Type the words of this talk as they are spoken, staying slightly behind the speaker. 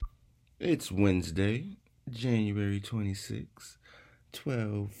It's Wednesday, January 26th,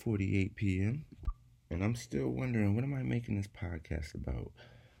 12:48 p.m. And I'm still wondering, what am I making this podcast about?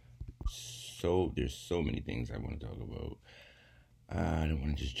 There's so many things I want to talk about. I don't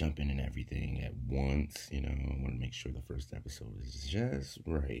want to just jump in and everything at once, I want to make sure the first episode is just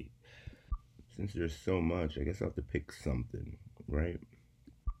right. Since there's so much, I guess I'll have to pick something, right?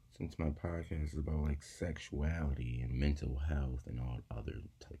 Since my podcast is about sexuality and mental health and all other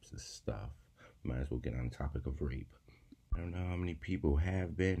types of stuff, might as well get on the topic of rape. I don't know how many people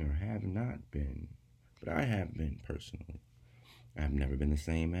have been or have not been, but I have been personally. I've never been the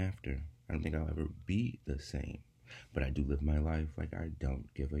same after. I don't think I'll ever be the same. But I do live my life like I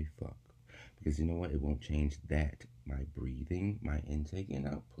don't give a fuck. Because you know what? It won't change that. My breathing, my intake and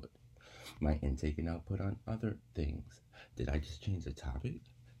output. My intake and output on other things. Did I just change the topic?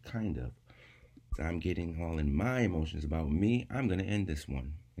 Kind of. So I'm getting all in my emotions about me. I'm going to end this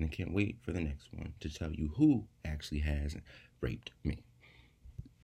one. And I can't wait for the next one to tell you who actually has raped me.